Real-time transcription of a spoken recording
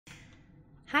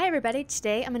Hi everybody,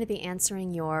 today I'm going to be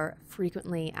answering your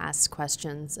frequently asked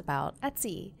questions about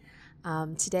Etsy.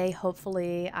 Today,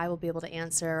 hopefully, I will be able to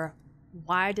answer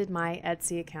why did my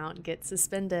Etsy account get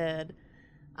suspended?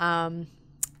 Um,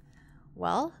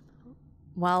 well,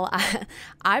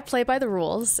 I play by the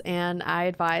rules and I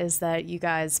advise that you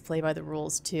guys play by the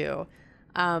rules too.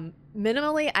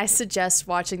 Minimally, I suggest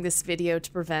watching this video to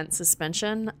prevent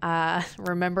suspension.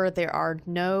 Remember, there are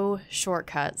no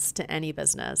shortcuts to any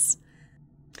business.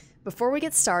 Before we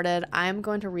get started, I'm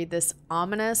going to read this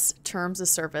ominous terms of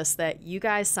service that you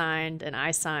guys signed and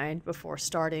I signed before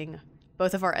starting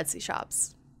both of our Etsy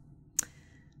shops.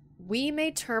 We may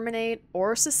terminate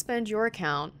or suspend your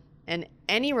account and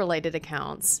any related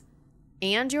accounts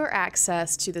and your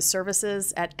access to the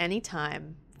services at any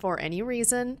time for any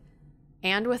reason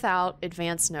and without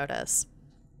advance notice.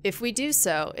 If we do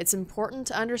so, it's important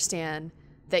to understand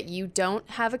that you don't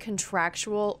have a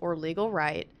contractual or legal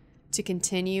right to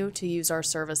continue to use our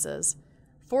services.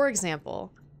 For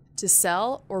example, to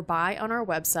sell or buy on our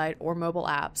website or mobile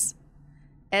apps.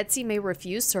 Etsy may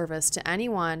refuse service to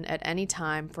anyone at any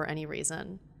time for any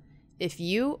reason. If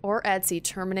you or Etsy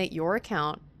terminate your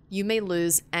account, you may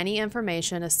lose any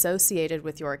information associated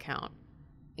with your account,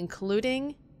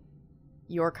 including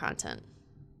your content.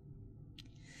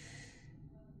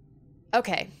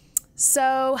 Okay.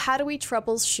 So how do we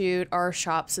troubleshoot our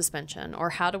shop suspension, or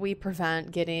how do we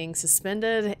prevent getting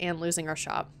suspended and losing our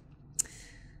shop?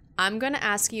 I'm going to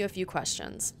ask you a few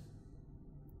questions.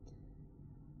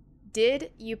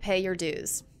 Did you pay your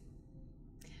dues?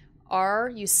 Are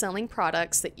you selling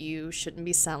products that you shouldn't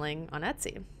be selling on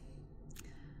Etsy?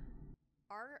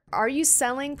 Are you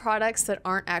selling products that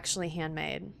aren't actually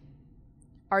handmade?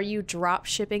 Are you drop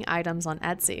shipping items on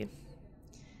Etsy?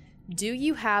 Do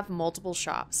you have multiple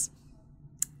shops?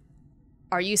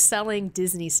 Are you selling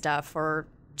Disney stuff or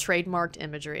trademarked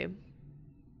imagery?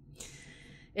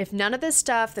 If none of this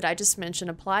stuff that I just mentioned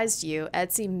applies to you,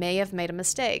 Etsy may have made a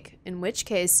mistake, in which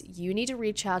case you need to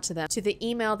reach out to them to the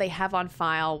email they have on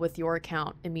file with your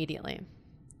account immediately.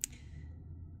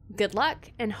 Good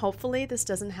luck, and hopefully this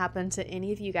doesn't happen to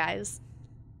any of you guys.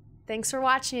 Thanks for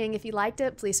watching. If you liked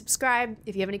it, please subscribe.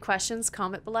 If you have any questions,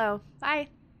 comment below. Bye.